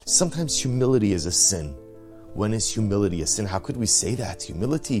Sometimes humility is a sin. When is humility a sin? How could we say that?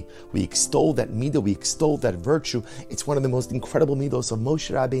 Humility, we extol that midah, we extol that virtue. It's one of the most incredible midos of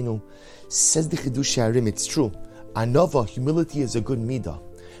Moshe Rabbeinu. Says the Chidush Harim, it's true. Anava, humility is a good midah.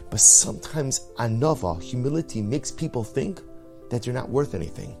 But sometimes anava, humility, makes people think that you're not worth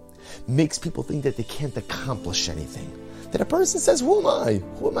anything. Makes people think that they can't accomplish anything. That a person says, who am I?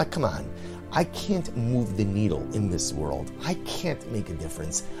 Who am I? Come on. I can't move the needle in this world. I can't make a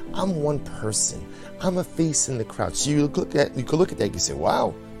difference. I'm one person. I'm a face in the crowd. So you could look at that and you say,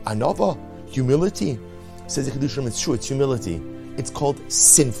 wow, anava, humility. Says the Chidush Harim, it's true, it's humility. It's called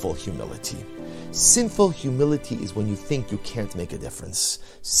sinful humility. Sinful humility is when you think you can't make a difference.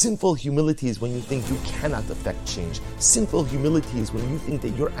 Sinful humility is when you think you cannot affect change. Sinful humility is when you think that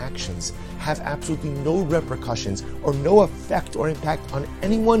your actions have absolutely no repercussions or no effect or impact on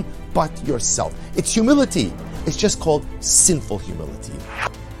anyone but yourself. It's humility. It's just called sinful humility.